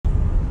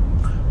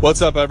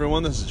What's up,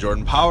 everyone? This is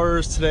Jordan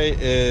Powers. Today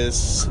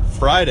is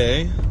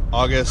Friday,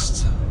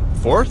 August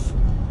 4th.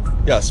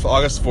 Yes,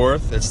 August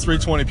 4th. It's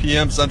 3:20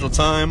 p.m. Central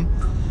Time.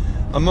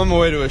 I'm on my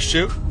way to a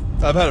shoot.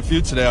 I've had a few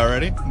today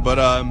already, but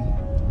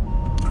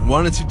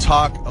wanted to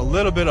talk a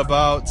little bit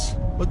about,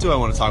 what do I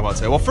want to talk about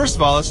today? Well, first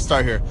of all, let's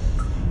start here.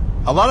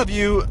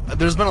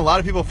 There's been a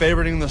lot of people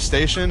favoriting the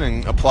station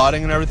and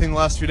applauding and everything the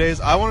last few days.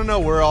 I want to know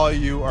where all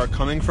you are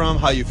coming from,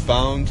 how you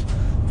found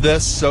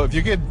this. So if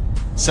you could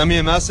send me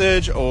a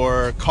message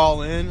or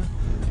call in,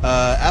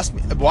 ask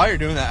me, while you're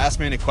doing that, ask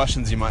me any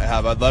questions you might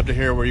have. I'd love to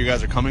hear where you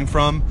guys are coming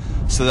from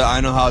so that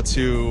I know how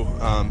to,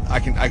 I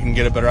can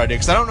get a better idea.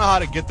 Because I don't know how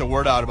to get the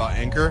word out about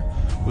Anchor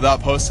without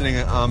posting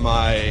it on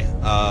my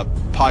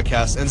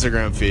podcast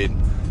Instagram feed.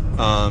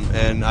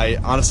 And I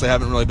honestly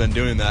haven't really been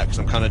doing that because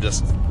I'm kind of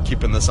just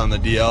keeping this on the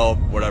DL,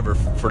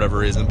 for whatever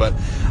reason. But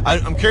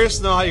I'm curious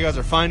to know how you guys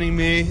are finding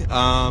me.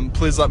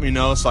 Please let me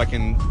know so I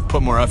can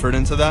put more effort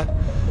into that.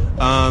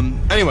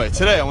 Anyway,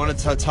 today I wanted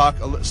to talk.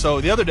 So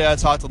the other day I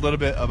talked a little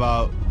bit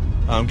about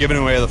giving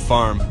away the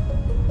farm,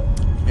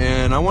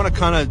 and I want to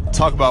kind of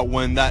talk about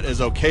when that is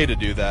okay to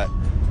do that.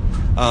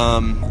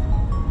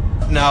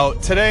 Now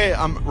today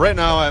I'm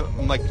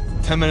like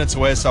 10 minutes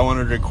away, so I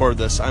wanted to record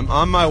this. I'm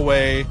on my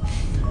way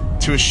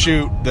to a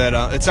shoot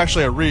that it's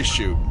actually a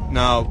reshoot.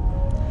 Now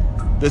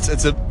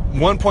it's a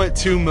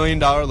 $1.2 million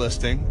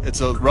listing. It's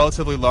a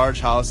relatively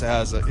large house.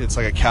 It's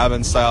like a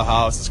cabin style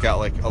house. It's got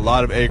like a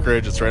lot of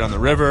acreage. It's right on the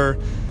river.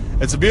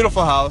 It's a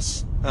beautiful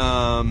house,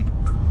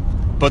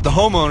 but the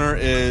homeowner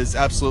is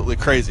absolutely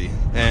crazy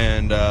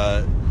and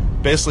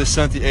basically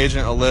sent the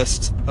agent a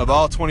list of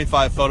all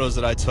 25 photos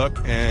that I took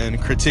and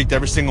critiqued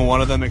every single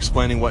one of them,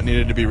 explaining what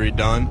needed to be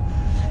redone,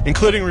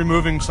 including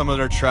removing some of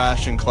their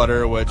trash and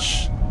clutter,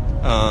 which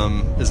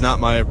is not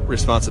my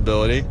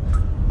responsibility.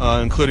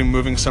 Including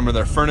moving some of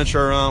their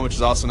furniture around, which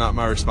is also not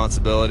my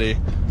responsibility.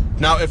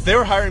 Now, if they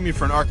were hiring me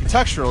for an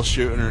architectural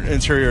shoot and an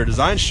interior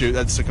design shoot,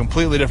 that's a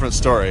completely different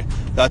story.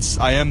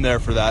 I am there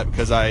for that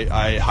because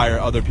I hire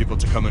other people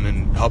to come in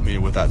and help me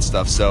with that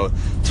stuff. So,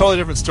 totally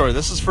different story.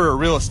 This is for a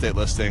real estate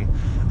listing.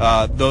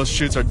 Those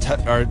shoots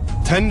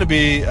tend to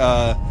be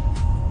a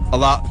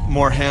lot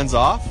more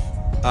hands-off.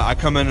 I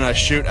come in and I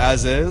shoot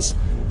as is.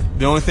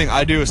 The only thing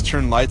I do is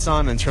turn lights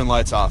on and turn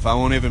lights off. I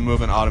won't even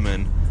move an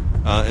ottoman.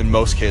 In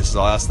most cases,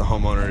 I'll ask the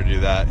homeowner to do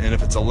that. And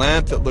if it's a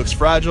lamp that looks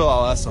fragile,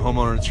 I'll ask the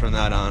homeowner to turn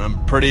that on.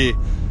 I'm pretty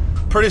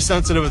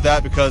sensitive with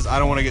that because I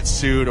don't want to get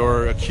sued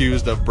or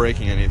accused of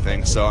breaking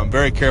anything. So I'm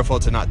very careful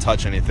to not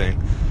touch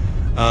anything.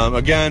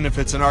 Again, if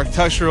it's an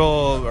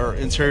architectural or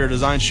interior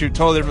design shoot,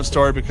 totally different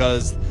story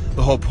because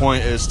the whole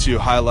point is to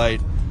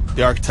highlight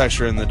the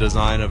architecture and the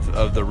design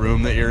of the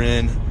room that you're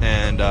in.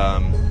 And,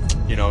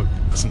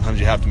 sometimes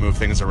you have to move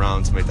things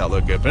around to make that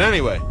look good. But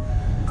anyway.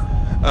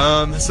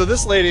 So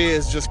this lady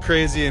is just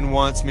crazy and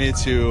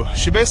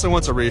she basically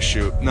wants a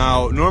reshoot.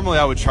 Now, normally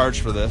I would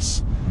charge for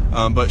this,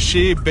 but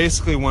she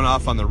basically went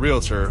off on the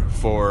realtor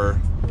for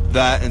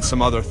that and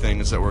some other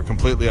things that were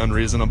completely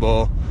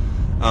unreasonable.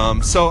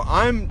 So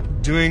I'm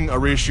doing a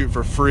reshoot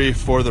for free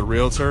for the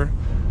realtor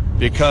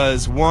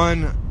because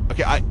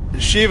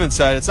she even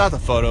said it's not the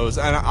photos,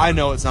 and I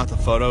know it's not the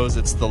photos,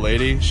 it's the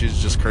lady. She's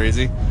just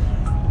crazy.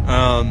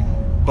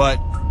 But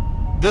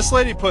this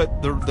lady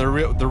put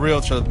the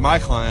realtor, my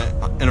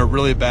client, in a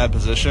really bad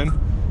position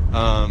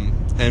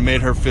and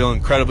made her feel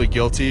incredibly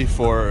guilty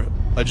for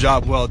a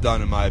job well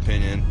done, in my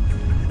opinion.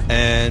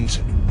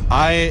 And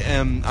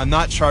I'm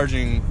not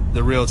charging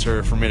the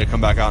realtor for me to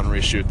come back out and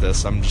reshoot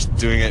this. I'm just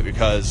doing it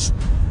because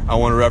I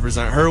want to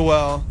represent her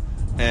well,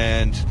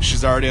 and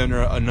she's already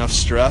under enough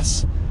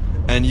stress.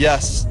 And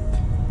yes,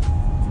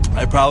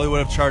 I probably would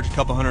have charged a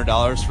couple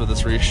 $100s for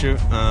this reshoot.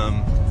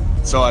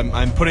 So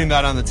I'm putting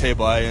that on the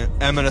table. I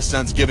am, in a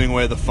sense, giving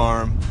away the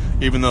farm,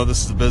 even though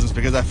this is a business,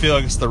 because I feel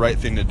like it's the right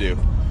thing to do.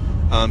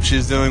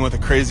 She's dealing with a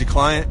crazy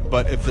client,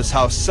 but if this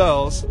house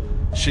sells,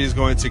 she's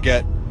going to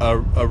get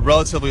a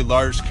relatively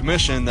large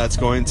commission that's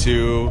going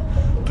to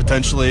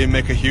potentially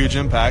make a huge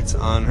impact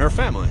on her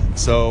family.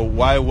 So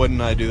why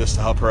wouldn't I do this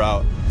to help her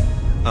out?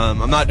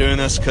 I'm not doing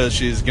this because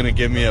she's going to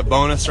give me a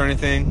bonus or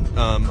anything.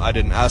 I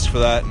didn't ask for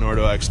that, nor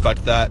do I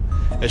expect that.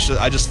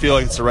 I just feel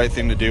like it's the right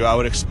thing to do. I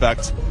would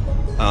expect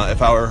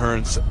if I were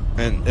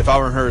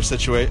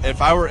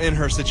in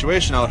her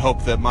situation, I would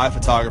hope that my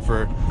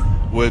photographer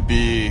would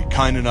be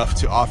kind enough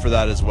to offer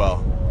that as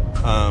well,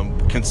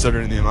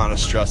 considering the amount of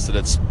stress that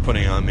it's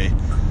putting on me.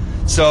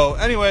 So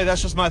anyway,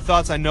 that's just my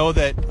thoughts. I know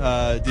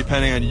that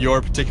depending on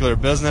your particular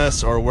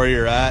business or where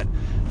you're at,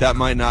 that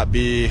might not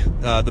be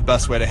the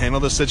best way to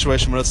handle this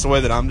situation, but it's the way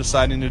that I'm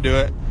deciding to do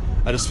it.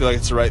 I just feel like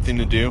it's the right thing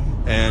to do,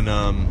 and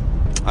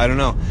I don't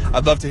know.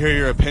 I'd love to hear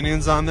your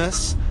opinions on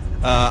this.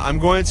 I'm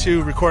going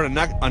to record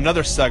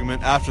another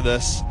segment after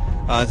this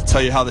to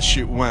tell you how the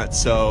shoot went.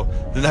 So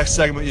the next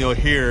segment you'll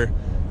hear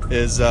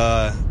is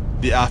the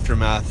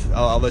aftermath.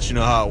 I'll let you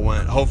know how it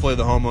went. Hopefully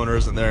the homeowner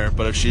isn't there,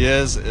 but if she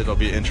is, it'll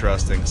be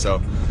interesting.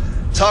 So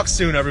talk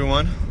soon,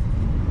 everyone.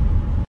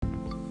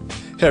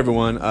 Hey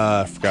everyone,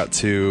 I forgot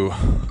to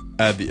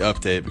add the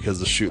update because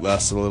the shoot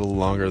lasted a little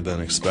longer than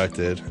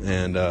expected,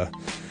 and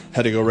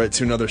had to go right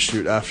to another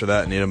shoot after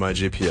that, needed my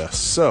GPS.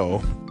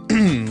 So,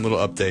 little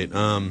update.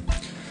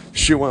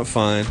 Shoot went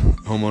fine.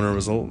 Homeowner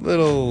was a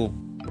little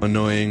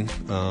annoying.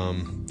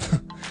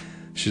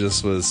 She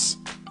just was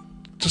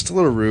just a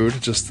little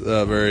rude, just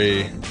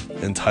very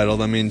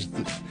entitled. I mean,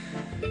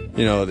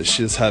 you know,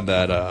 she just had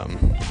that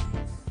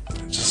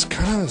just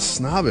kind of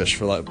snobbish,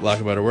 for lack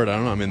of a better word. I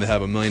don't know. I mean, they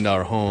have $1 million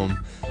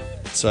home,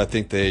 so I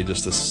think they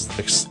just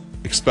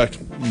expect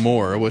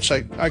more, which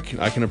I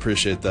can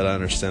appreciate that. I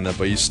understand that,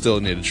 but you still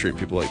need to treat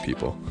people like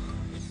people.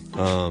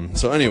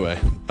 So anyway,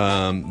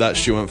 that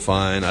shoot went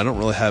fine. I don't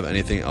really have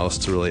anything else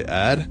to really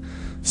add,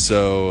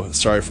 so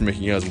sorry for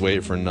making you guys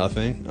wait for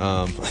nothing.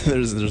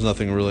 There's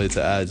nothing really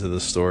to add to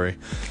this story.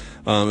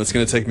 It's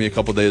going to take me a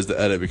couple days to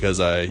edit because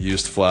I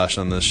used Flash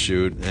on this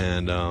shoot,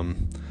 and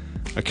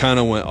I kind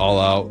of went all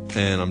out,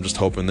 and I'm just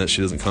hoping that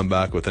she doesn't come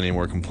back with any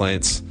more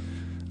complaints.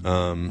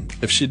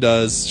 If she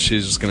does,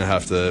 she's just going to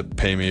have to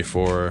pay me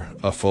for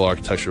a full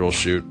architectural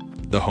shoot,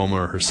 the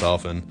homeowner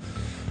herself, and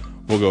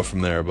we'll go from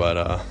there.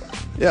 But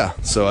yeah,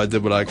 so I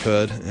did what I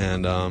could,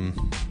 and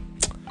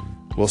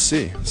we'll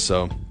see.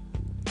 So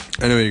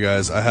anyway, you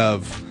guys, I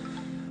have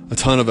a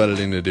ton of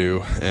editing to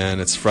do,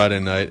 and it's Friday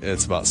night.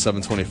 It's about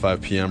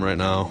 7:25 p.m. right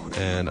now,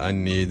 and I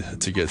need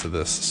to get to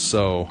this.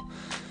 So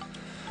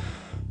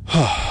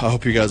I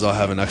hope you guys all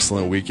have an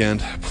excellent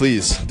weekend.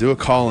 Please do a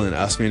call in,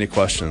 ask me any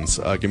questions,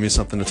 give me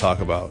something to talk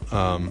about.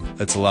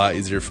 It's a lot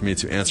easier for me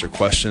to answer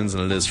questions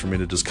than it is for me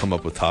to just come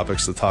up with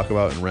topics to talk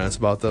about and rant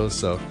about those.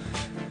 So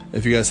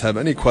if you guys have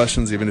any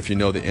questions, even if you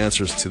know the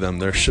answers to them,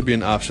 there should be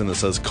an option that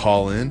says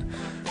call in,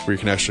 where you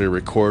can actually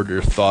record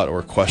your thought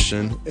or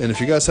question. And if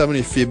you guys have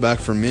any feedback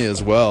from me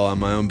as well on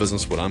my own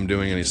business, what I'm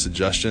doing, any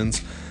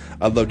suggestions,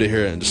 I'd love to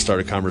hear it and just start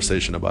a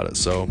conversation about it.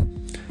 So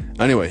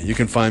anyway, you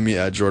can find me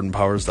at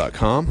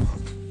jordanpowers.com.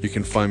 You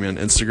can find me on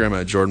Instagram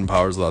at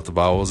jordanpowers without the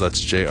vowels. That's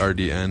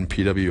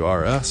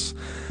JRDNPWRS.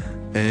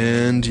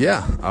 And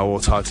yeah, I will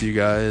talk to you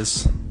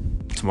guys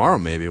tomorrow,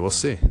 maybe. We'll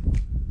see.